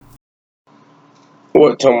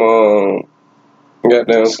What,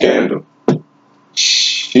 goddamn Scandal?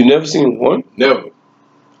 You never seen one? Never.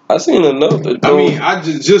 I seen another. I mean, I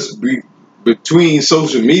just between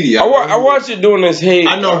social media. I watch it during this hate.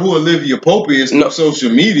 I know who Olivia Pope is through social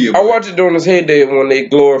media. I watch it during this heyday when they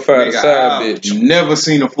glorify the side bitch. Never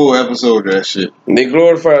seen a full episode of that shit. They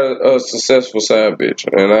glorify a successful side bitch,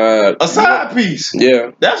 and a side piece.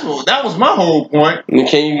 Yeah, that was my whole point. And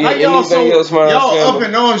can you get y'all anything else? Y'all up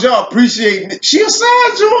in arms. Y'all appreciate it. She a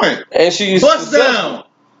side joint, and she's bust down.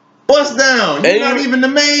 Bust down. You're not even the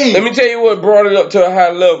main. Let me tell you what brought it up to a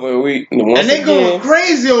high level. And they going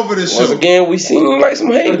crazy over this show. Once again, we seen them like some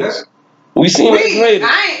haters. We seen like some haters.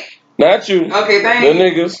 Not you. Okay, thank you. The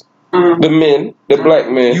niggas. The men. The black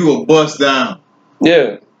men. You a bust down.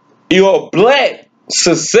 Yeah. You're a black,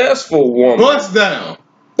 successful woman. Bust down.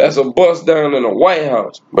 That's a bust down in the White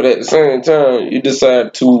House. But at the same time, you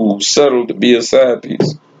decide to settle to be a side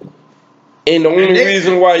piece. And the only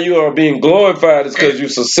reason why you are being glorified is because you're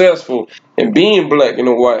successful and being black in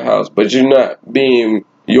the White House, but you're not being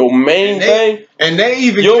your main thing. And they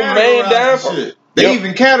even your main downfall. Shit. They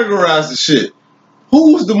even categorize the shit.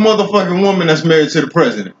 Who's the motherfucking woman that's married to the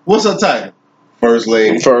president? What's her title? First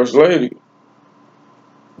lady. First lady.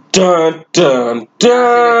 Dun dun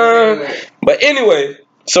dun. But anyway,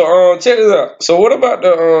 so check this out. So what about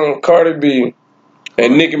the Cardi B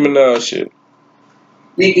and Nicki Minaj shit?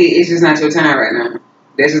 Nicki, it's just not your time right now.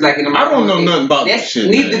 That's just like in the I don't know nothing about this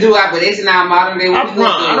shit. Neither do I, but it's in our modern day.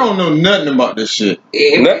 I don't know nothing about this shit.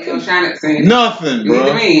 Nothing, bro. What do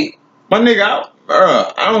you mean? My nigga,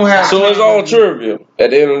 I don't have. So it's all trivial at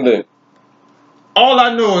the end of the day. All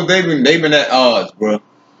I know is they've been at odds, bro.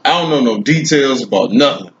 I don't know no details about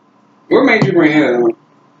nothing. What made you bring it up?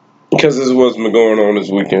 Because this wasn't going on this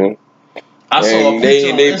weekend. I saw a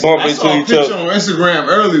picture on Instagram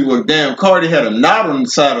earlier where damn Cardi had a knot on the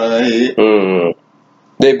side of her head. Mm-hmm.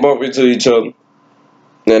 They bumped into each other.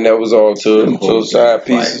 And that was all to it. So side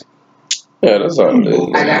pieces. Yeah, that's all it is.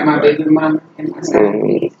 I got my baby mama and my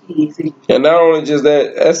side piece. And not only just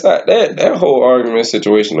that, that's not that whole argument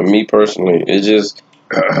situation to me personally,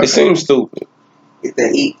 it seems stupid. Let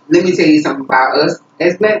me tell you something about us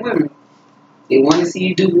as black women. They want to see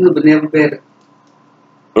you do good but never better.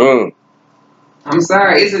 I'm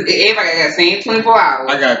sorry. Everybody got the same 24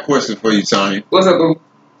 hours. I got a question for you, Tony. What's up, boo?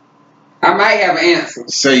 I might have an answer.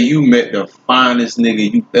 Say you met the finest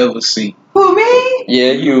nigga you ever seen. Who, me?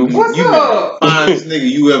 Yeah, you. What's you up? Met the finest nigga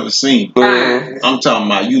you ever seen. I'm talking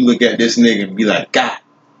about you look at this nigga and be like, God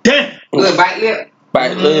damn. Look, bite lip.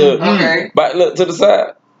 Bite lip. Okay. Bite lip to the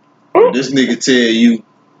side. This nigga tell you,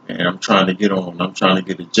 man, I'm trying to get on. I'm trying to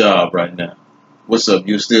get a job right now. What's up?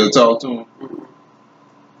 You still talk to him?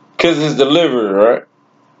 Because it's delivery, right?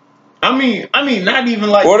 I mean, not even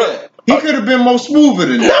like that. He could have been more smoother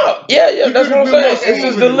than that. No, yeah, that's what I'm saying. It's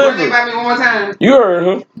his delivery. Run it by me one more time. You heard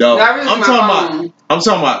him. No, I'm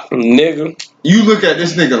talking about nigga. You look at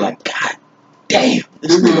this nigga like, God damn,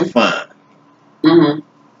 this nigga fine. Mm-hmm.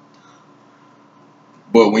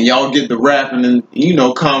 But when y'all get to rapping and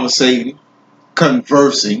conversating,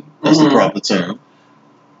 conversing, that's the proper term.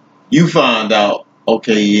 You find out,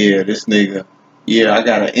 okay, yeah, this nigga, yeah, I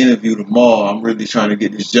got an interview tomorrow. I'm really trying to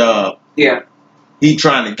get this job. Yeah. He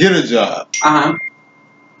trying to get a job. Uh-huh.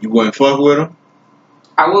 You wouldn't fuck with him?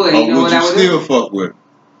 I would. Or would you still fuck with him?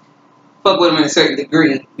 Fuck with him in a certain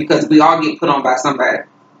degree because we all get put on by somebody.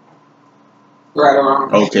 Right or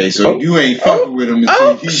wrong. Okay, so you ain't fucking with him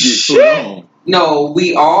until he get put on. No,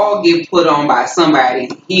 we all get put on by somebody.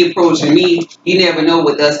 He approaching me. You never know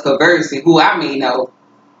with us conversing who I may know.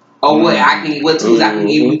 Or what tools I can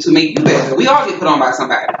give you to make you better. We all get put on by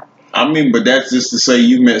somebody. I mean, but that's just to say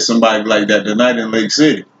you met somebody like that tonight in Lake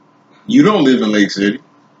City. You don't live in Lake City.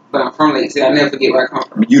 But I'm from Lake City. I never forget where I come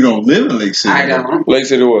from. You don't live in Lake City. I don't. Lake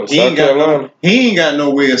City what? South Carolina? He ain't got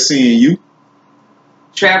no way of seeing you.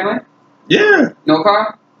 Traveling? Yeah. No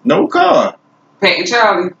car? No car. Pat and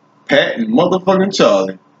Charlie? Pat and motherfucking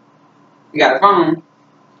Charlie. You got a phone?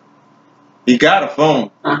 He got a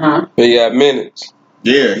phone. Uh-huh. He got minutes.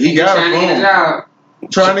 Yeah, he got a phone. Trying to get a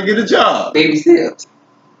job. Trying to get a job. Baby steps.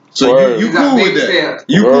 So you cool with that?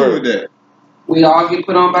 You cool with that? We all get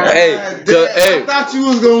put on by I thought you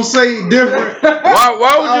was gonna say different.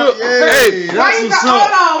 Why would you? Hey, that's what's up.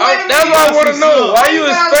 That's what I want to know. Why you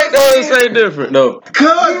expect her to say different though?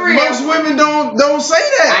 Cause most women don't say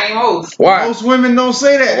that. I ain't host. Why? Most women don't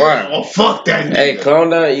say that. Why? Oh, fuck that nigga. Hey, calm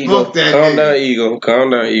down, ego. Fuck that calm nigga. down, ego. Calm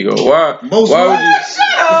down, ego. Why? Most why would women. you?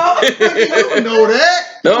 Shut up. You know that.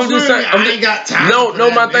 No, I'm just saying. I ain't got time.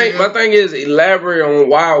 No. My thing is elaborate on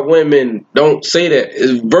why women don't say that.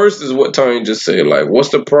 Is versus what Tony just said. Like, what's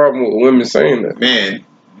the problem with women saying that? Man,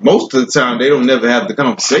 most of the time they don't never have the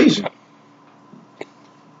conversation.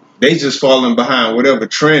 They just falling behind whatever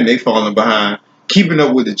trend they falling behind. Keeping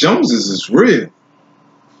up with the Joneses is real.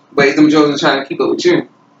 But them Joneses trying to keep up with you.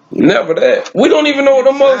 Never that. We don't even know what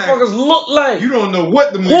the motherfuckers look like. You don't know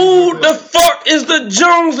what the Who the fuck is the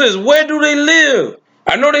Joneses? Where do they live?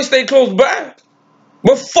 I know they stay close by,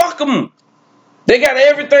 but fuck them. They got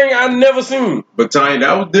everything I never seen. But Tanya,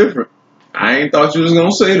 that was different. I ain't thought you was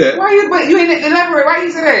gonna say that. Why you? But you ain't elaborate. Why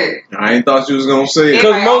you say that? I ain't thought you was gonna say it.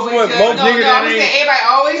 Because most niggas that ain't. Everybody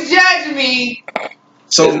always judging me.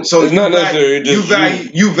 So it's not necessary.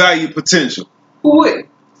 You value potential. Who would?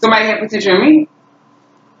 Somebody have potential in me.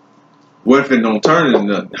 What if it don't turn into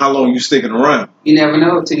nothing? How long you sticking around? You never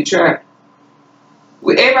know until you try.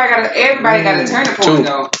 Everybody got a turning point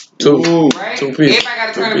though. Right? Two people. Everybody got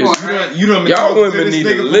a turning point, right? Y'all women need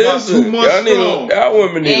to listen. Y'all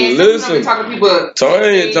women need to listen. Talking to people.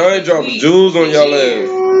 Tony dropping jewels on y'all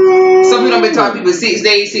ass. Some people don't be talking to people 6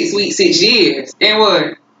 days, 6 weeks, 6 years. And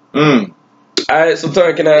what? Alright, so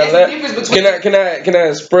Tony, can I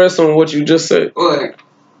express on what you just said? What?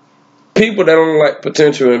 People that don't like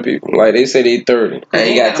potential in people, like they say they 30. I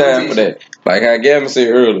ain't got time for that. Like how Gavin said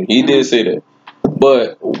earlier, he did say that.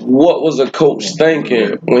 But what was a coach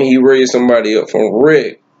thinking when he raised somebody up from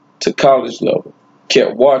rec to college level?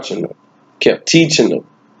 Kept watching them, kept teaching them,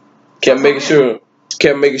 kept making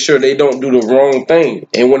sure they don't do the wrong thing.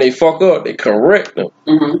 And when they fuck up, they correct them.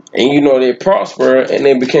 And they prosper and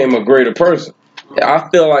they became a greater person. I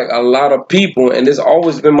feel like a lot of people, and this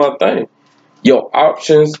always been my thing, your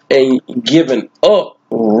options and giving up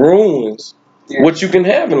ruins what you can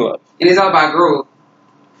have in life. And it's all about growth.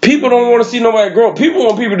 People don't want to see nobody grow. People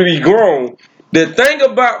want people to be grown. The thing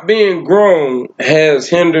about being grown has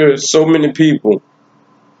hindered so many people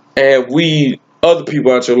and weed other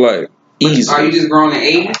people out your life. Easy. Are you just grown in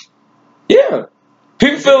age? Yeah.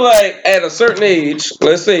 People feel like at a certain age,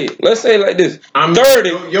 let's say like this, 30.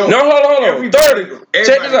 Hold on. 30.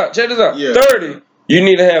 Check this out. Yeah. 30. You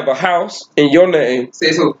need to have a house in your name.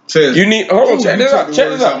 Says who? You need. Hold on. Check this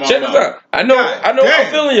out. I know.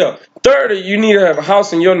 I'm feeling you. 30. You need to have a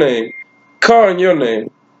house in your name, car in your name,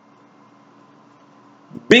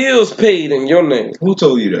 bills paid in your name. Who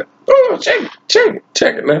told you that? Oh,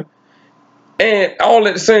 check it now. And all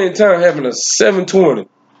at the same time having a 720.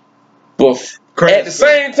 But at the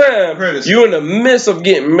same time, you're in the midst of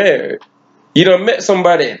getting married. You done met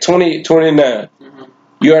somebody at 28, 29.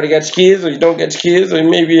 You already got your kids, or you don't got your kids, or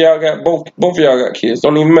maybe y'all got both of y'all got kids.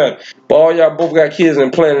 Don't even matter. But all y'all both got kids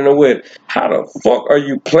and planning a wedding. How the fuck are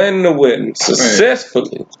you planning a wedding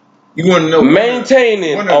successfully? You want to know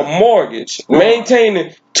maintaining a mortgage,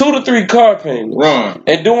 maintaining 2 to 3 car payments,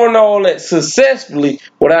 and doing all that successfully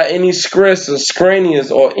without any stress or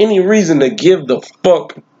strenuous or any reason to give the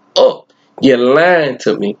fuck up? You're lying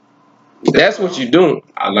to me. That's what you're doing.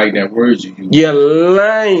 I like that word you use. You're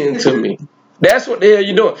lying to me. That's what the hell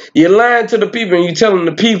you're doing. You're lying to the people and you're telling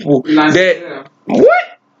the people that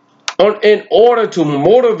what? In order to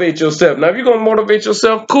motivate yourself. Now, if you're gonna motivate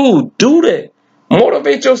yourself, cool, do that.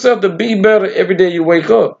 Motivate yourself to be better every day you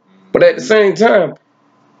wake up. But at the same time,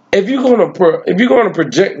 if you're gonna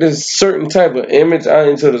project this certain type of image out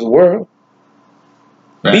into this world,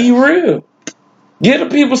 be real. Give the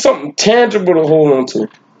people something tangible to hold on to.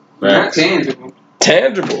 Not tangible.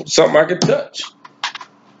 Tangible, something I can touch.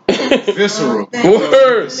 Visceral.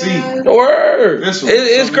 Word.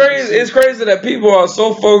 It's crazy. It's crazy that people are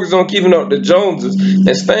so focused on keeping up the Joneses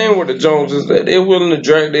and staying with the Joneses that they're willing to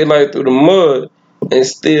drag their life through the mud and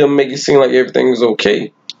still make it seem like everything is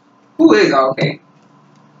okay. Who is okay?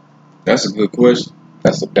 That's a good question.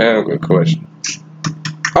 That's a damn good question.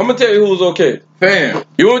 I'm gonna tell you who's okay. Fam.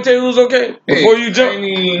 You wanna tell you who's okay before you jump?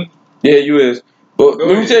 Yeah, you is. But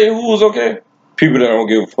let me tell you who's okay. People that don't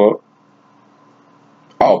give a fuck.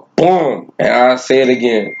 Oh, boom. And I say it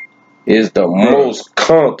again. Is the most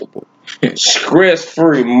comfortable,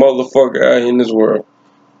 stress-free motherfucker out here in this world.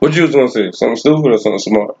 What you was gonna say? Something stupid or something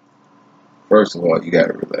smart? First of all, you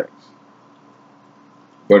gotta relax.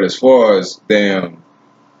 But as far as damn,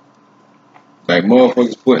 like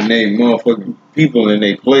motherfuckers putting their motherfucking people in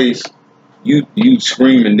their place, you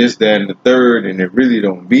screaming this, that, and the third, and it really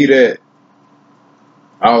don't be that.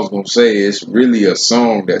 I was gonna say it's really a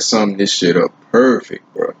song that summed this shit up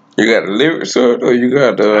perfect, bro. You got the lyrics to it, or you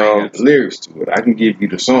got the I got the lyrics to it. I can give you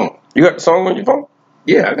the song. You got the song on your phone?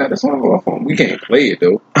 Yeah, I got the song on my phone. We can't play it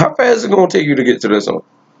though. How fast is it gonna take you to get to that song?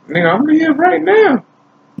 Nigga, I'm here right now.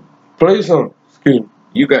 Play the song. Excuse me.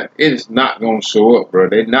 It's not gonna show up, bro.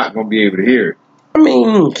 They're not gonna be able to hear it. I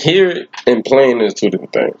mean, hear it and playing is 2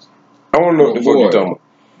 different things. I wanna know what the fuck you talking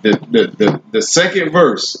about. The second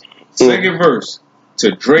verse. Second verse.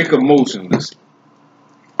 to Drake Emotionless.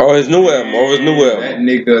 Oh, his new album. That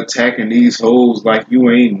nigga attacking these hoes like you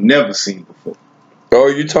ain't never seen before. Oh,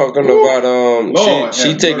 you talking about Lord she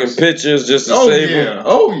have taking mercy. pictures just to save him?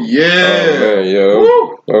 Oh yeah. Oh man, yeah,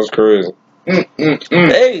 that was crazy.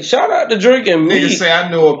 Hey, shout out to Drake and me. Nigga say I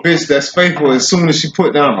know a bitch that's faithful as soon as she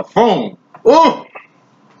put down the phone. Oh.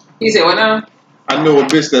 He said what now? I know a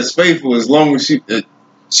bitch that's faithful as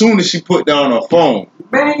soon as she put down her phone.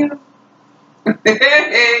 Bam. God.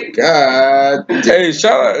 Hey,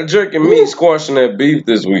 shout out to Drake and me squashing that beef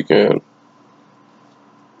this weekend.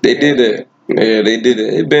 They did that. Yeah, they did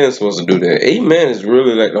it. They been supposed to do that. Amen is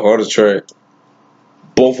really like the hardest track.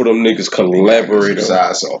 Both of them niggas collaborate on.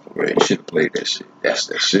 Size off of it. You should have played that shit. That's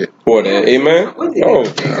that shit. What, that Amen? Oh,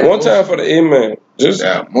 one time for the Amen. Just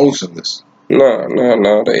Emotionless. Nah.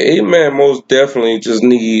 The Amen most definitely just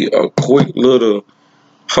need a quick little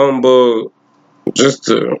humbug just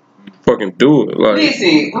to fucking do it. Like,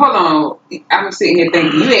 listen, hold on. I'm sitting here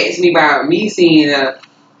thinking. You asked me about me seeing a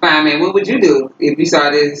fine man. What would you do if you saw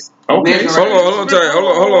this? Okay. Hold on.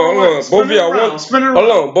 Both of y'all one.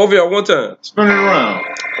 Hold on, both of y'all one time. Spin it around.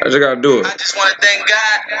 I just gotta do it. I just want to thank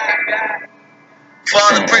God for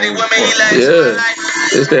all the pretty women he likes.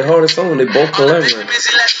 Yeah, it's their hardest song. They both collaborate.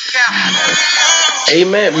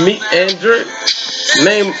 Amen, Meek and Drake.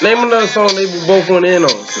 Name another song they both went in on.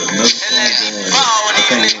 Another song I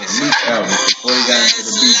think Meek album before he got into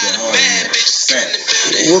the beat that hard.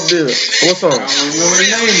 What bill? What song? I don't remember the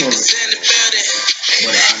name of it,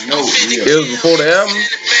 but I know it was before the album.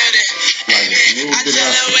 Like a little bit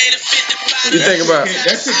after. You think about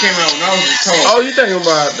that shit came out when I was in college. Oh, you thinking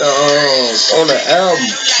about on the album?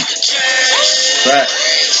 Right.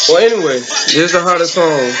 Well, anyway, this is the hottest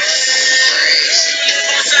song.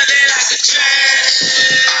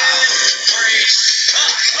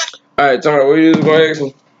 All right, Tommy, what you gonna ask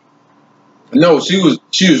me? No, she was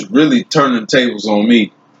really turning tables on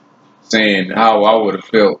me, saying how I would have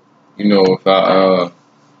felt, if I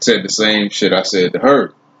said the same shit I said to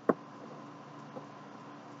her.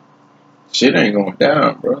 Shit ain't going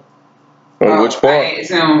down, bro. On which part? I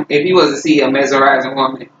asked him if he was to see a mesmerizing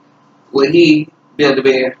woman, would he build a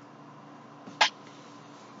bed?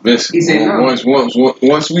 Listen, he said no.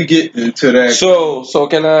 Once we get into that. So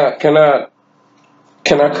can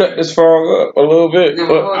I cut this frog up a little bit?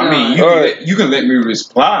 No, I mean, you can let me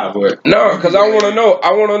reply, but no, because I want to know.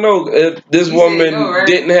 I want to know if this woman right?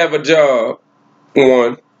 didn't have a job.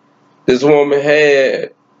 One, this woman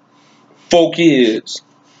had 4 kids.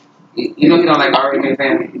 You know he don't like already made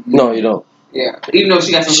family. No, you don't. Yeah, even though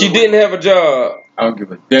she got some. She didn't have a job. I don't give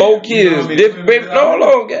a damn. 4 kids. Baby, no,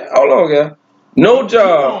 hold on, guy. No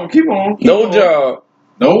job. Keep on. No job.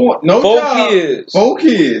 No 4 job. kids. 4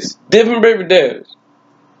 kids. Different baby daddies.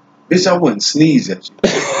 Bitch, I wouldn't sneeze at you.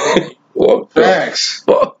 What? Facts.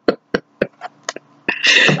 I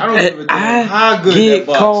don't give a damn how good that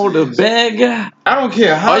box called is. a bad guy. I don't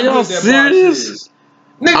care how Are y'all good that serious? box is.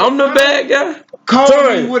 Nigga, I'm the bad guy.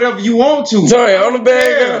 Call me whatever you want to. Sorry, I'm the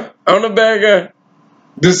bad guy. I'm the bad guy.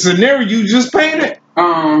 The scenario you just painted?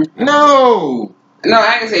 No. No,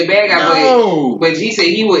 I ain't gonna say bad guy, but G said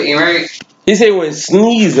he wouldn't, right? He said he wouldn't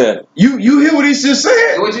sneeze at. You hear what he just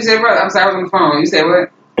said? What you said, brother? I'm sorry, I was on the phone. You said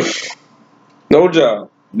what? No job.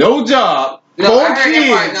 No job. No, 4 I heard kids.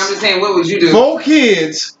 that part. No, I'm just saying, what would you do? 4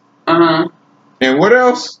 kids. Uh-huh. And what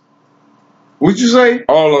else? What'd you say?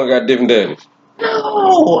 All of them got different daddies.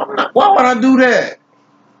 No, I'm not. Why would I do that?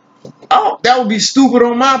 Oh, that would be stupid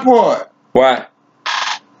on my part. Why?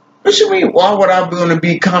 What you mean? Why would I want to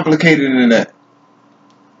be complicated in that?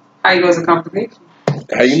 How you know it's a complication?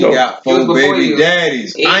 How you know? She got 4 baby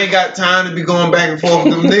daddies. I ain't got time to be going back and forth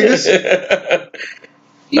with them niggas.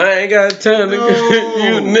 I ain't got time to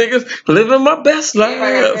you niggas living my best life.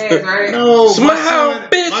 Right? No, smile,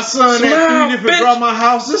 bitch. My son smile, had 3 different grandma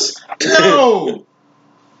houses. No.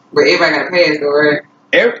 But everybody got a pass though, right?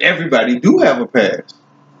 Everybody do have a pass.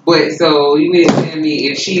 But so you mean to tell me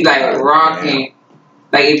if she like rocking,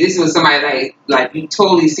 like if this was somebody like you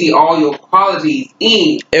totally see all your qualities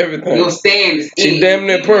in everything, your standards. She damn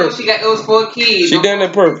near perfect. She got those 4 kids. She damn near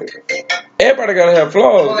perfect. Everybody gotta have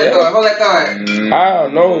flaws. Hold that thought. I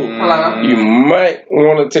don't know. Hello. You might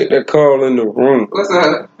want to take that call in the room. What's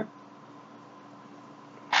up?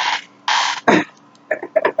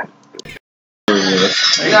 You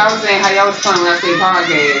know what I'm saying? How y'all was talking when I say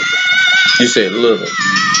podcast? You said little.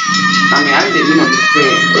 I mean, I didn't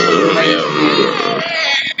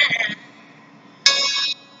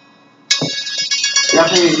y'all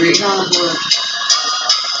playing great songs or?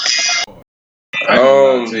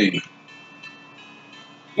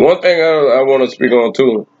 One thing I want to speak on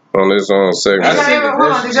too. on this segment. Did y'all ever,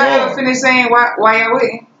 hold on, did y'all ever finish saying why y'all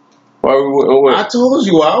wouldn't? Why we wouldn't? I told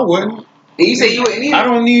you I wouldn't. And you said you wouldn't either? I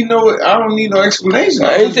don't need no explanation.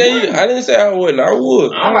 I didn't tell you. I didn't say I wouldn't. I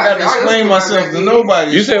would. I don't got to explain myself to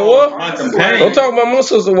nobody. You said what? My companion. Don't talk about my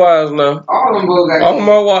sister wives now. All them boys got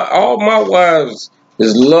all my wives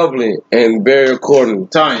is lovely and very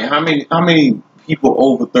accordant. Tanya, how many people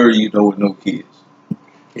over 30 you know with no kids?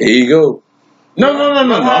 Here you go. No.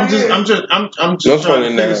 I'm just trying to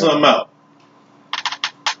figure something out.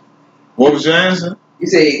 What was your answer? You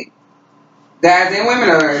say guys and women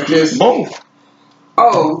or just both?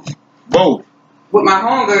 Oh, both. With my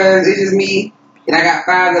homegirls, it's just me, and I got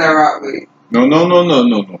 5 that I rock with.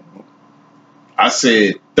 No. I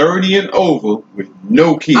said 30 and over with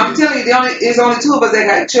no kids. I'm telling you, it's only 2 of us that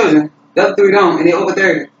got children. The other 3 don't, and they're over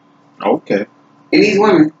 30. Okay. And these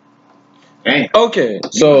women. Dang. Okay,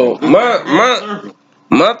 so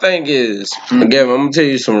my thing is, again, I'm gonna tell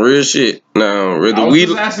you some real shit. Now, I was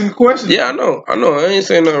just asking questions. Yeah, I know. I ain't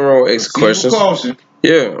saying nothing wrong with asking questions. Caution.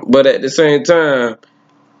 Yeah, but at the same time,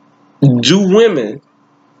 do women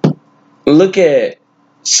look at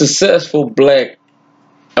successful black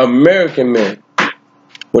American men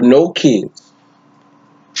with no kids,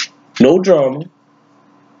 no drama,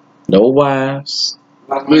 no wives?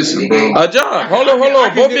 Listen, bro. A job. Hold on.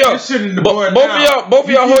 Both of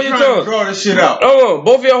y'all hold your tongue. Draw this shit out.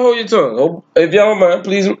 Both of y'all hold your tongue. If y'all don't mind,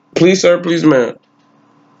 please, sir, please, ma'am.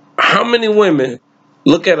 How many women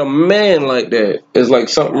look at a man like that as like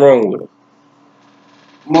something wrong with him?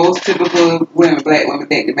 Most typical women, black women,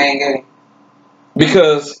 think the man gay.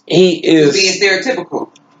 Because he is being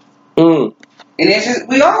stereotypical. And that's just,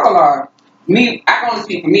 we all are. Me, I can only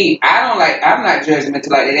speak for me. I'm not judgmental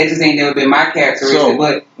like that. That just ain't never been my characteristic. So,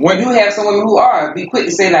 but when you have some women who are, be quick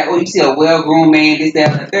to say like, oh, you see a well-groomed man, this,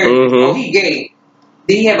 that, and the third. Oh, he gay.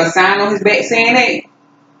 Did he have a sign on his back saying that?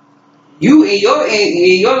 You in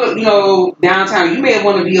your downtown, you may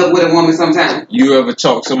want to be up with a woman sometime. You ever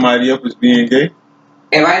talk somebody up as being gay?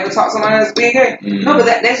 Have I ever talked somebody else as being gay? No, but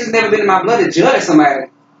that's just never been in my blood to judge somebody.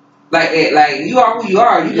 Like you are who you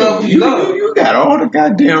are. You love who you love. You got all the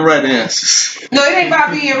goddamn right answers. No, it ain't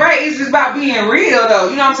about being right. It's just about being real, though.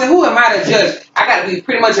 You know what I'm saying? Who am I to judge? I got to be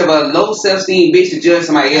pretty much of a low self-esteem bitch to judge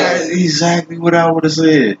somebody else. That's exactly what I would have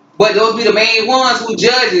said. But those be the main ones who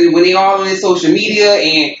judge it when they all on their social media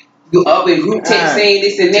and you up in group text saying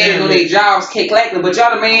this and that and on their jobs, cake lacking. But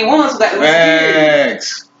y'all the main ones who got the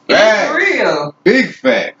facts. That's for real. Big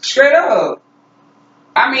facts. Straight up.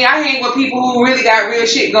 I mean, I hang with people who really got real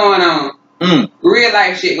shit going on. Real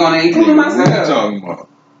life shit going on, including myself. What you talking about?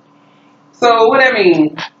 So, what I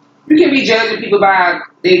mean, you can be judging people by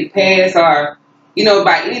their past or,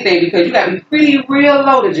 by anything because you got to be pretty real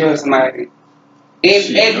low to judge somebody. And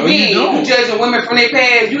as men, you judging women from their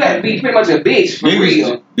past, you got to be pretty much a bitch for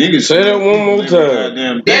real. Niggas, say that one more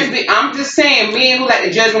time. I'm just saying, men who like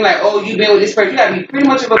to judge them like, oh, you been with this person, you got to be pretty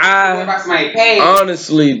much of a bitch about somebody's past.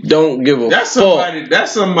 Honestly, don't give a fuck.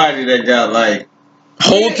 That's somebody that got like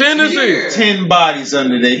whole tendencies. 10 bodies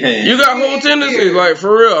under their hands. You got whole tendencies. Like,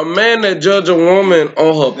 for real, a man that judge a woman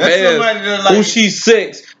on her past, who she's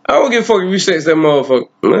sex, I don't give a fuck if you sex that motherfucker.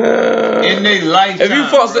 In their lifetime.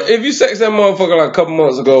 If you sex that motherfucker like a couple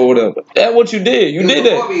months ago or whatever, that's what you did. You did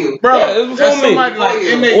that. Bro, yeah, it was before me. Like,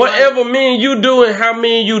 whatever me and you do and how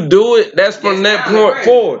me and you do it, that's from that point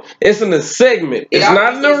forward. It's in a segment. It's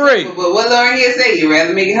not in the race. But what Lauren here say, you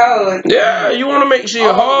rather make it hard. Yeah, you want to make shit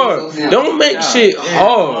hard. Don't make shit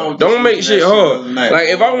hard. Don't make shit hard. Like,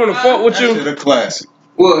 if I want to fuck with you. That's a classic.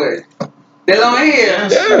 What? That Lauren here?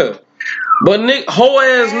 Yeah. But hoe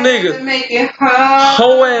ass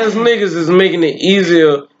niggas is making it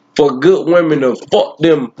easier for good women to fuck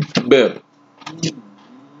them better.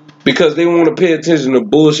 Because they want to pay attention to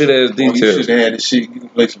bullshit ass details. You should have had the shit. You can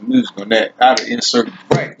play some music on that. I'd have inserted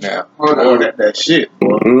right now. That shit,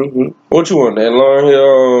 boy. What you want? That Lauren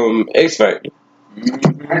Hill X Factor?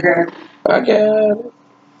 I got it.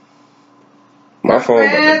 My phone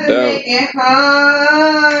about to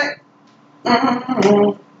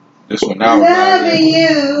down. This when I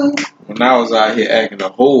was out here acting a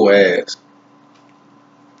whole ass.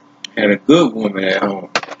 Had a good woman at home.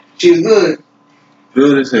 She was good.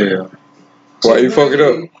 Good as hell. Why you fuck it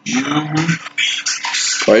up?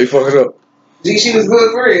 Why you fuck it up? She was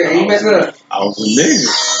good for real. You messed it up. I was a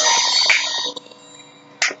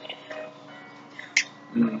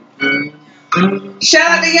nigga. Shout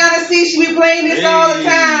out to Yana C. She be playing this all the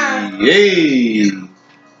time. Yay.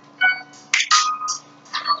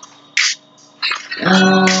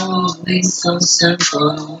 Oh, it's so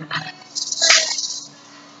simple.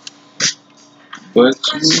 But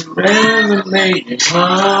you never made it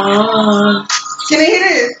hard. Can I hear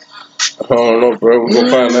this? don't know, bro. We're gonna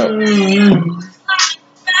find out.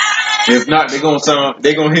 If not, they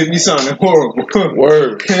gonna hit me sounding horrible.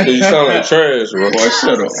 Word. You sound like trash, bro. Boy,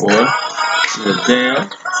 shut up, boy. Damn.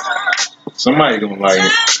 Somebody gonna like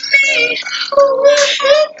it.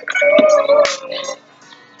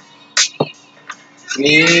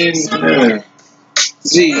 Yeah.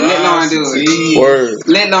 Gee, let Lauren do it. Word.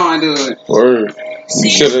 Let Lauren do it. Word. You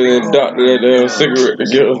should have then doctored that damn cigarette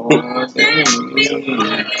together.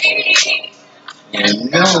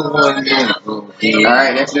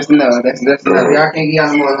 Alright, that's just enough. That's enough. Y'all can't get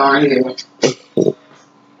out no more Lauren here.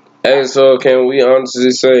 Hey, so can we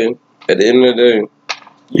honestly say, at the end of the day,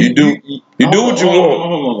 you do what you want.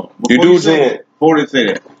 Hold on. You do what you want. Before they say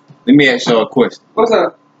that, let me ask y'all a question. What's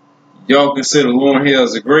up? Y'all consider Lauryn Hill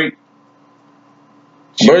as a great?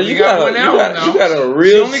 Bro, you got a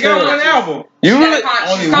real. She only got one album. You really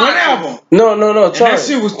only one album. No. And that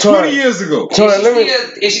shit was 20 years ago.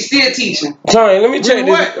 And she's still teaching. Tony, let me check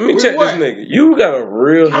this. Let me check this nigga. You got a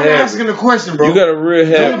real habit. I'm asking a question, bro. You got a real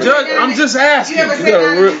habit. I'm just asking.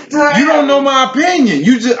 You don't know my opinion.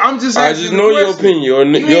 I'm just asking. I just know your opinion. Your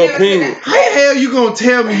opinion. How the hell you gonna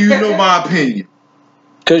tell me you know my opinion?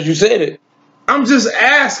 Cause you said it. I'm just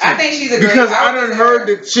asking. I think she's a great. Because I done heard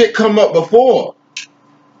the shit come up before.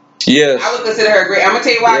 Yes. I would consider her great. I'm gonna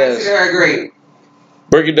tell you why I consider her great.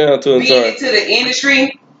 Break it down to him. Being into the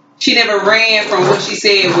industry, she never ran from what she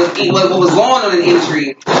said what was going on in the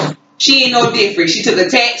industry. She ain't no different. She took a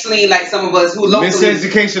tax lien like some of us who locally.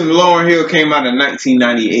 Miseducation of Lauryn Hill came out in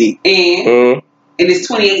 1998. And it's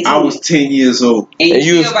 2018. I was 10 years old. And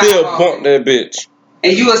you still bump that bitch.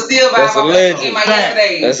 And you will still vibe That's a legend. in my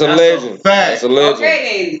yesterday. That's a legend. That's a legend.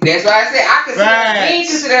 Okay, then. That's why I said I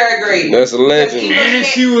consider her great. That's a legend. And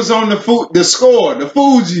she was on the score, the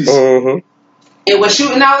Fugees. It was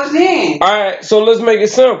shooting out his hand. Alright, so let's make it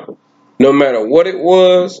simple. No matter what it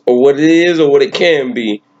was, or what it is, or what it can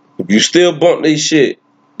be, if you still bump these shit,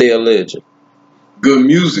 they a legend. Good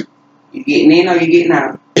music. You getting in or you getting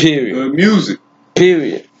out? Period. Good music.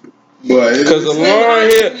 Period. Because the Lauryn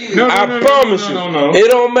Hill, I promise you, it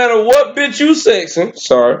don't matter what bitch you sexing.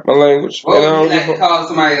 Sorry, my language. Well, you like to call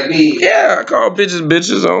somebody a bitch. Yeah, I call bitches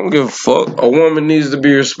bitches. I don't give a fuck. A woman needs to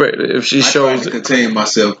be respected if she shows it. I contain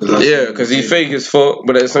myself because he fake as fuck,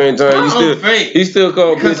 but at the same time, he still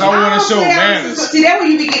call bitches. Because I want to show manners. See, that's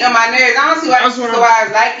when you be getting on my nerves. I don't see why you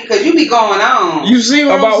wives like you because you be going on. You see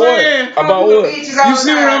what I'm saying? About what? You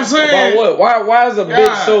see what I'm saying? About what? Why is a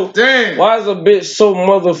bitch so? Damn. Why is a bitch so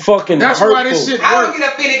motherfucking That's hurtful? why this shit works. I don't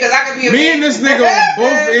get offended because I can be a Me and this nigga on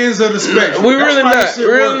both ends of the spectrum. We really not.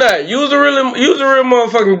 You was a real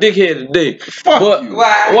motherfucking dickhead today. Fuck you.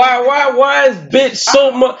 Why is bitch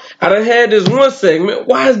so much? I done had this one segment.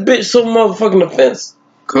 Why is bitch so motherfucking offensive?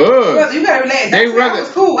 Cause you gotta relax. That was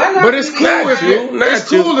cool. But it's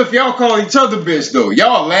cool if y'all call each other bitch though.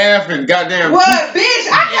 Y'all laugh and goddamn. What bitch?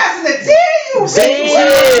 I got something to tell you.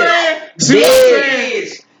 See what I'm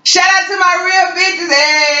saying? Shout out to my real bitches.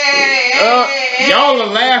 Hey. Y'all are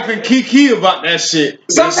laughing kiki about that shit.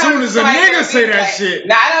 Sometimes as soon as a nigga say that shit.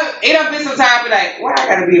 Nah, it done been some time. Be like, why I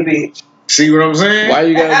gotta be a bitch? See what I'm saying? Why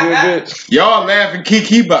you gotta be a bitch? Y'all laughing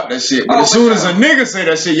kiki about that shit. But as soon as a nigga say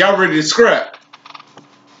that shit, y'all ready to scrap.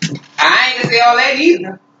 I ain't gonna say all that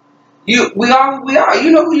either. We are. You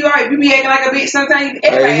know who you are. If you be acting like a bitch, sometimes everybody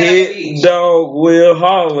act like a bitch. Dog will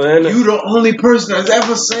holler. You the only person that's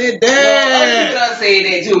ever said that. No, other people done said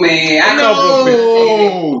that too, man. I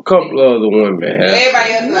know. A couple other women have.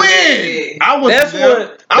 Everybody else done said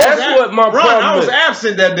that. That's what my problem is. I was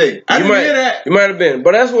absent that day. I didn't hear that. You might have been.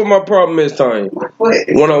 But that's what my problem is, Tanya.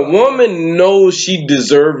 When a woman knows she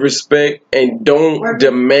deserves respect and don't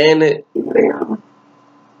demand it,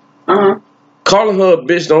 calling her a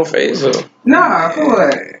bitch don't faze her. Nah, for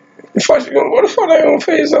what? What the fuck they gonna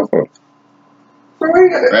faze her for? For what you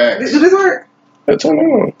got? Did this work? Turn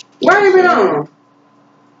on. Why ain't been on?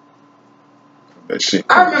 That shit.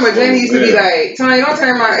 I remember Jenny used to be like, Tony, don't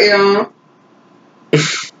turn my air on.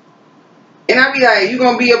 And I be like, you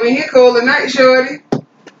gonna be up in here cold tonight, shorty?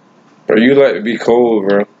 Bro, you like to be cold,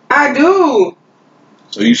 bro. I do.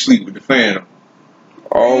 So you sleep with the fan on?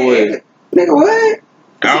 Always. Nigga, what?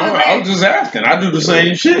 I was just asking. I do the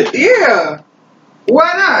same shit. Yeah.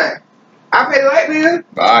 Why not? I pay the light bill.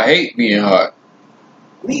 I hate being hot.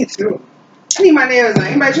 Me too. I need my nails done.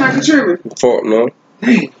 Anybody trying to contribute? Fuck no.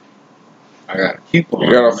 I gotta keep on.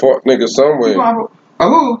 You got a fuck nigga somewhere.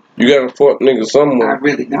 Who? You got a fuck nigga somewhere. I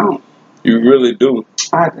really don't. You really do.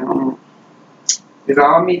 I don't. It's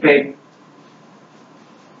all me, baby.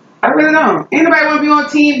 I really don't. Anybody want to be on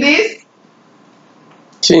team this?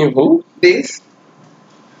 Team who? This.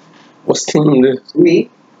 What's team this? Me.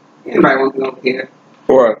 Anybody want to be on here?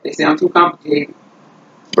 What? They say I'm too complicated.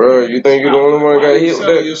 Bro, you think you're the only one that got hit with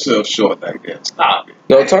Selling that? yourself short like that. Stop it.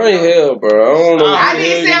 No, Tanya hell, bro. I don't know. I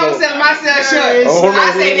didn't say I was selling myself short. Oh,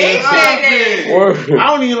 I said they said that. Word. I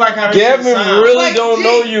don't even like how that Gavin shit sound. really But don't G-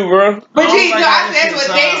 know you, bro. But I G, don't no, like how I that said shit that's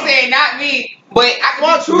what they sound. said, not me. But I could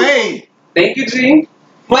Fuck be truthful. Lay. Thank you, G.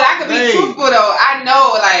 But I could be Hey. truthful though. I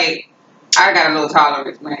know, like, I got a little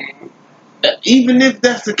tolerance, man. Even if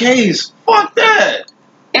that's the case, fuck that.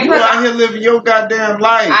 And You plus, out here living your goddamn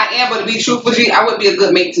life. I am, but to be truthful, G, I wouldn't be a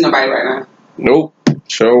good mate to nobody right now. Nope.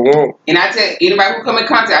 Sure won't. And I tell anybody who come in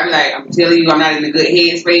contact, I be like, I'm telling you, I'm not in a good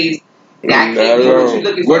headspace. That I Not can't at be what all. you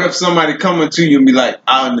looking for. What if somebody coming to you and be like,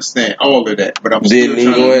 I understand all of that, but I'm still Then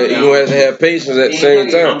trying to you get gonna have to have patience at the same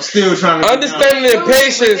I'm time. still trying to get Understanding They and come through,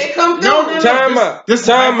 patience. They come through. No. Time out. This is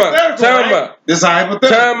Time out. hypothetical, Time right? out. This is hypothetical.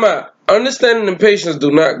 Time out. Understanding and patience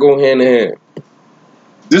do not go hand in hand.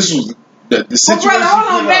 This was the Well, situation. brother,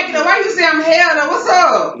 hold on, back it up. Why you say I'm hell though? What's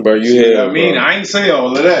up? Bro, you See what hell, I mean? bro. I ain't say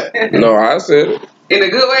all of that. No, I said it. In a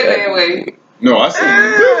good way, bad way. No, I said it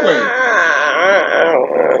in a good way.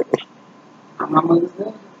 I'm my mother's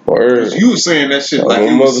son. Word. Because you was saying that shit Oh, like my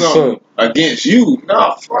it was mother's something against you.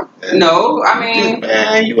 Nah, fuck that. No, I mean,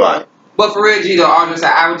 Man, you are. but for real, G, though, all this,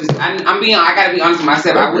 I would just, I'm being, I gotta be honest with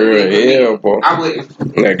myself. I That wouldn't girl be a good hell, mate. boy. I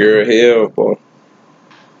wouldn't. That girl hell, boy.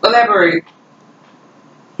 Elaborate.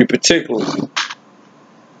 You particular.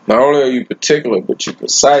 Not only are you particular, but you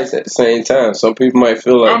precise at the same time. Some people might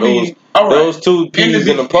feel like all right. those two peas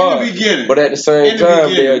in the pod, beginning, but at the same time,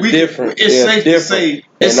 they are different. It's They are safe different.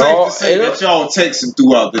 to say that y'all texting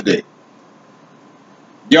throughout the day.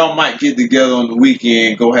 Y'all might get together on the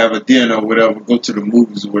weekend, go have a dinner or whatever, go to the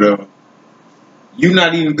movies or whatever. You're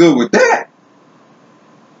not even good with that.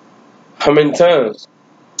 How many times?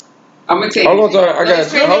 I'm gonna tell you. Hold on, Tanya. I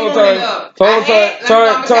got you. Hold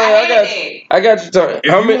on, Tanya. I got you, Tanya.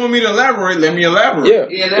 If you want me to elaborate, let me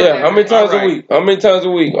elaborate. Yeah. How many times a week? How many times a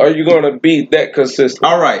week are you gonna be that consistent?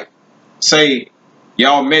 All right. Say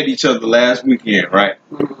y'all met each other last weekend, right?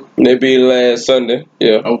 Maybe last Sunday.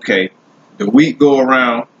 Yeah. Okay. The week go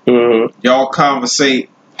around. Mm-hmm. Y'all conversate.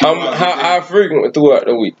 How frequent throughout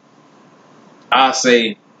the week? I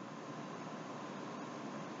say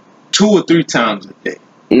 2 or 3 times a day.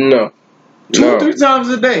 No. 2 or 3 times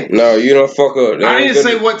a day. No, you don't fuck up. I didn't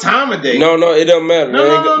say what time of day. No, it doesn't matter.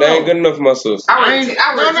 That ain't good enough for my sister.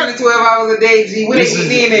 I work 10 to 12 hours a day, G. We ain't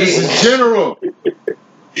getting in there. This is general.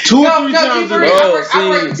 2 or 3 times a day. I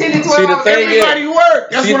work 10 to 12 hours a day. Everybody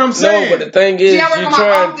work. That's what I'm saying. No, but the thing is, I work on my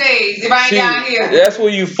off days if I ain't down here. That's where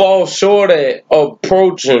you fall short at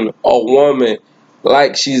approaching a woman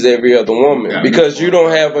like she's every other woman, because you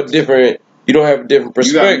don't have a different perspective.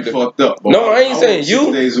 You got me fucked up, boy. No, I ain't saying you.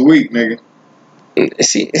 6 days a week, nigga.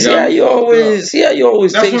 See how you always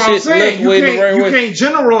take shit the left way, the right way. You can't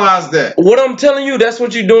generalize that. What I'm telling you, that's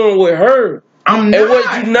what you're doing with her. I'm not. And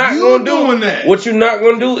what you're not gonna do, that. What you're not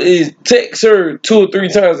gonna do is text her 2 or 3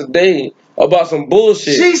 times a day about some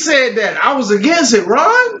bullshit. She said that. I was against it,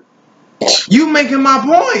 Ron. You making my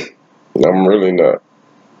point. I'm really not.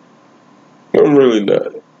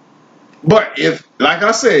 But if, like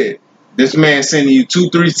I said, this man sending you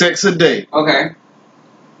 2-3 texts a day. Okay.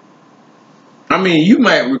 I mean, you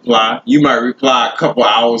might reply. You might reply a couple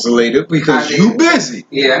hours later because you busy.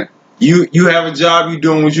 Yeah. You have a job. You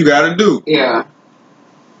doing what you got to do. Yeah.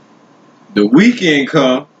 The weekend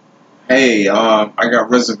come. Hey, I got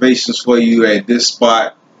reservations for you at this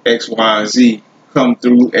spot, X, Y, and Z. Come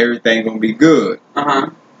through. Everything gonna be good.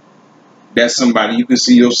 That's somebody you can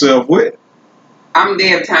see yourself with. I'm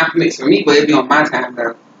there if time permits for me, but it'll be on my time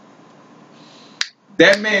though.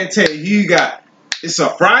 That man tell you it's a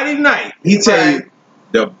Friday night. He tell you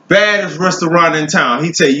the baddest restaurant in town.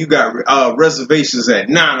 He tell you got reservations at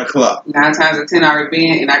 9 o'clock. 9 times out of 10 I already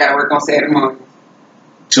been, and I gotta work on Saturday morning.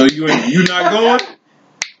 So you not going?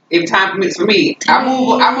 If time permits for me, I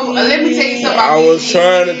move. Let me tell you something about I was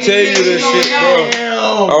trying to tell you this shit,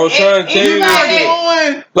 bro. I was trying to tell you this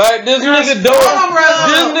shit. Like, this nigga don't. Hold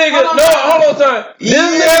on, hold on, time. This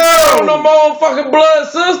nigga don't no motherfucking blood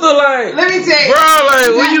sister, like. Let me tell you, bro, like,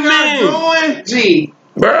 what you mean? G.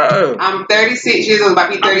 Bro. I'm 36 years old,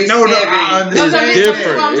 about to be 37. It's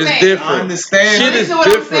different. I understand. Shit is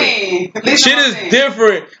different. Shit is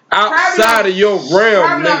different outside of your realm,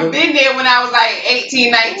 Probably nigga. I've been there when I was like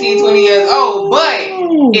 18, 19, 20 years old. But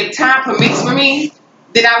if time permits for me,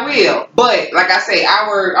 then I will. But like I say, I'm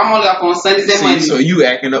only up on Sundays and Mondays. So you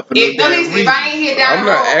acting up for no damn reason. If I ain't here down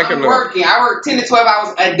the road, I'm working. I work 10 to 12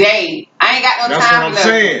 hours a day. I ain't got no time for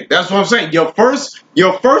nothing. That's what I'm saying. Your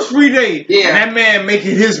first free day, and that man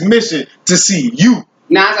making his mission to see you.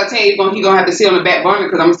 Now, as I tell you, he gonna have to sit on the back burner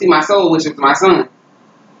because I'm gonna see my soul, which is my son.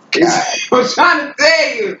 I'm trying to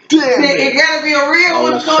tell you. Damn It gotta be a real I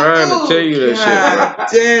one was to come trying to through. tell you that shit, bro. God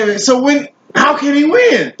damn it. So how can he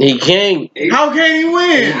win? He can't. How can he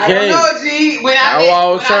win? I don't know, G. When I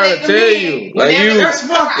was trying to tell you. Like you. That's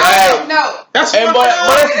fucked I up. don't know. That's And fucked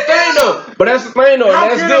but that's the thing though. But that's the thing though, How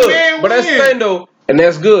and that's can a man good. But that's the win? thing though, and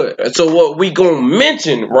that's good. So what we gonna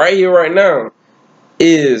mention right here, right now,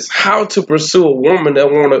 is how to pursue a woman that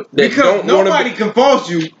Because don't nobody can force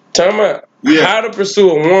you. Time out. Yeah. How to pursue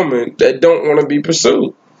a woman that don't want to be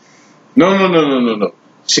pursued. No.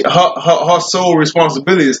 Her sole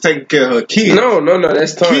responsibility is taking care of her kids. No.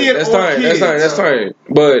 That's time. Kid That's or time. kids. That's time.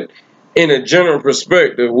 But in a general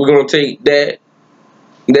perspective, we're gonna take that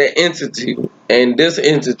entity and this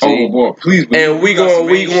entity. Oh boy, please. And we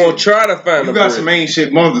gonna try to find. You got some ain't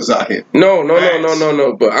shit mothers out here. No.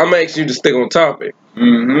 But I'm asking you to stick on topic.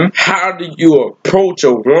 Mm-hmm. How do you approach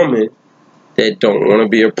a woman that don't want to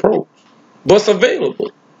be approached, but's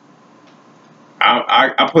available?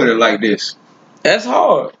 I put it like this. That's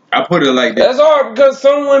hard. I put it like this. That's hard because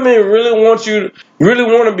some women really want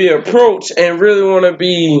to be approached and really want to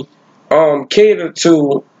be catered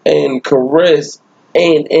to and caressed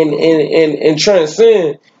and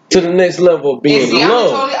transcend to the next level of being I'm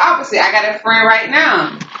loved. totally opposite. I got a friend right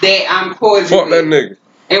now that I'm cordial Fuck with. that nigga.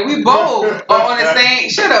 And we both are on the same.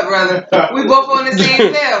 Shut up, brother. We both on the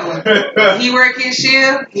same level. He work his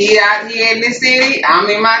shift. He in this city. I'm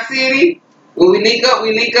in my city. When we link up,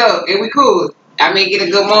 and we cool. I may get a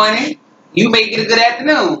good morning. You may get a good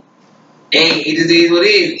afternoon. Hey, it just is what it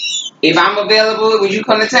is. If I'm available when you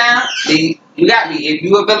come to town, then you got me. If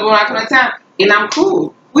you available when I come to town, then I'm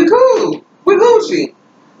cool. We cool. We Gucci.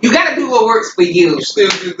 You gotta do what works for you. Still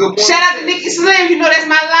get good morning. Shout out to Nikki Slim. You know that's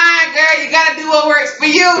my line, girl. You gotta do what works for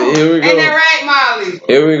you. Here we go. Ain't that right, Molly?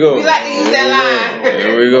 Here we go. We like to use that line.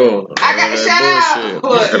 Here we go. I got to shout out.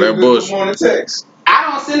 Got that Good bullshit. morning text. I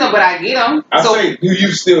don't send them, but I get them. I say, do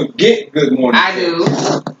you still get good morning? I do.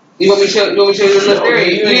 You want me to show you a little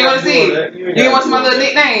theory? You ain't want to see? You ain't want to see my little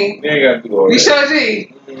nickname? You ain't got to do all that. You sure,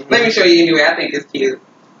 G? Let me show you anyway. I think it's cute.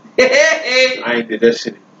 I ain't did that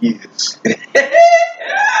shit in years.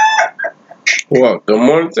 What? Good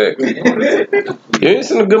morning text? You ain't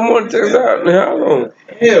send a good morning text out in how long?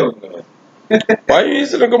 Hell no. Why you ain't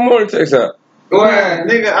send a good morning text out? What?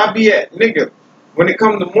 Nigga, I be at, when it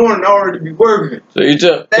come to morning, I already be working. So you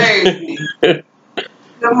just. Thanks. Good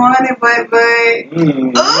morning, bye.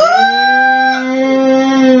 Mm.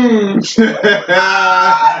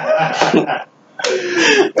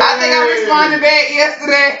 I think I responded back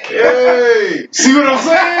yesterday. Hey, see what I'm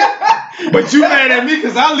saying? But you mad at me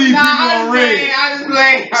because I leave people on red. I just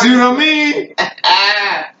playing. See what I mean?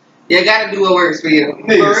 You gotta do what works for you.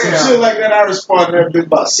 Nigga, some shit like that, I respond to that bitch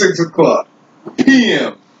about 6 o'clock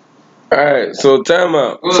p.m. Alright, so time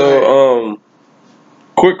out. So,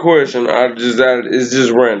 quick question. It's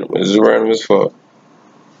just random. It's just random as fuck.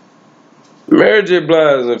 Mary J.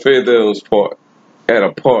 Blige and Faith Evans part at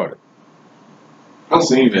a party. I've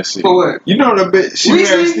seen that shit. For what? You know that bitch, she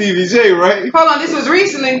married Stevie J, right? Hold on, this was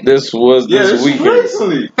recently. This was this weekend.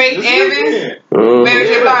 Recently. Faith Evans, Uh-huh. Mary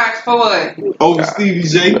J. Blige, for what? Over Stevie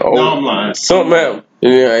J? No, I'm lying. Something happened.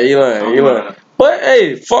 Yeah, he lying. But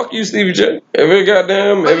hey, fuck you, Stevie J. If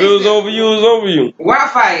it was over you, it was over you. Why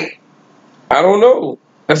fight? I don't know.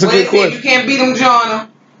 That's a good question. You can't beat them, join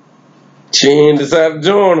them. She ain't decided to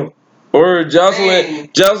join him. Or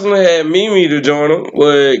Jocelyn had Mimi to join him,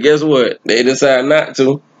 but guess what? They decided not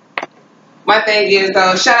to. My thing is,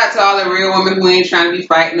 though, shout out to all the real women who ain't trying to be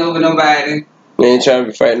fighting over nobody. They ain't trying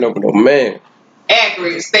to be fighting over no man.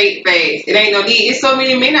 Accurate, state facts. It ain't no need. It's so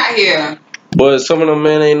many men out here. But some of them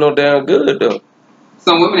men ain't no damn good, though.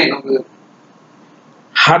 Some women ain't no good.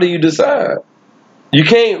 How do you decide? You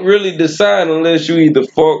can't really decide unless you either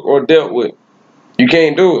fuck or dealt with. You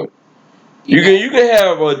can't do it. You can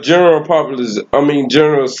have a general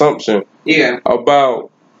assumption about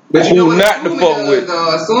but you know who what not to fuck with.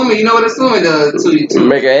 You know what assuming does to you too.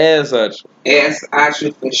 Make an ass at you. Ass at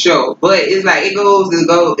you for sure. But it's like it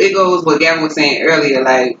goes what Gavin was saying earlier,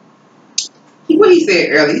 like what he said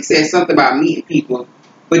earlier. He said something about meeting people.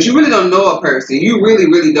 But you really don't know a person. You really,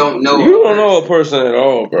 really don't know You don't know a person at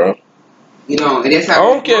all, bro. You know, and that's how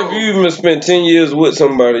I don't care if you even spent 10 years with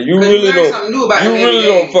somebody. You really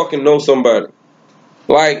don't fucking know somebody.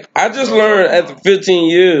 Like, I just learned after 15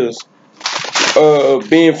 years of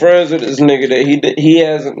being friends with this nigga that he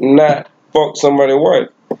has not fucked somebody's wife.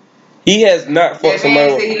 He has not fucked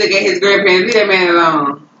somebody's wife. He look at his grandparents. Leave that man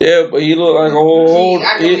alone. Yeah, but he look like a whole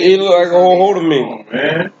he look like a whole hold of me.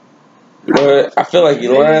 Man. But I feel like he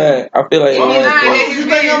lying. I feel like he lying. You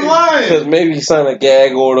think I'm lying? Because maybe he signed a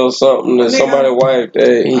gag order or something to somebody's wife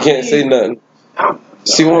that he can't say nothing.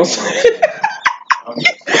 See what I'm saying? I'll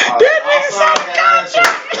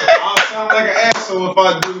sound like an asshole if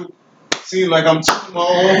I do seem like I'm tooting my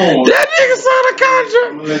own horn. That nigga signed a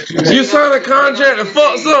contract. You signed a contract to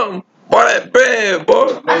fuck something. Boy, that bad,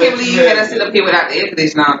 boy. I can't believe you had us sit up here without the air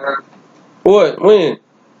conditioner on, bro. What? When?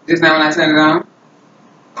 Just now when I turned it on.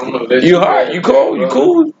 I don't know, You hot? You cold? You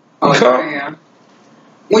cool? Oh, You calm? yeah.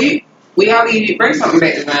 We all need to bring something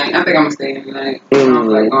back tonight. I think I'm gonna stay in tonight. I don't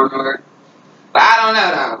feel like going nowhere. But I don't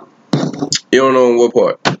know though. You don't know on what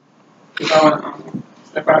part?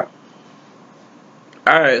 Step out.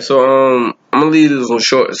 Alright, so I'm gonna leave this one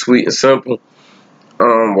short and sweet and simple.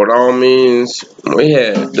 With all means, we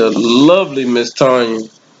had the lovely Miss Tanya.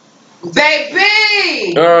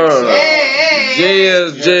 Baby! JSJ,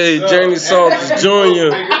 Yes, Janie Salters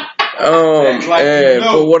Jr. And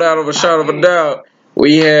for without of a shot of a doubt,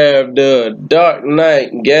 we have the Dark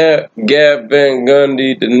Knight, Gab Van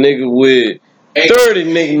Gundy, the nigga with 30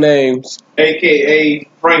 nicknames. AKA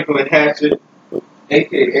Franklin Hatchet.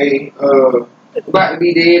 AKA About to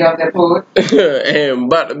be dead off that porch. And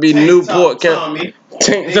about to be Newport Tommy.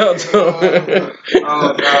 Tank Top Tommy.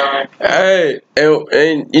 Oh God. Hey,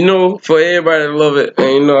 and you know, for everybody that love it, and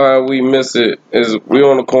you know how we miss it, is we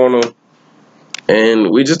on the corner, and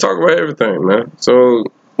we just talk about everything, man. So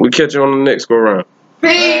we catch you on the next go round.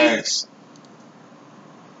 Peace. Thanks.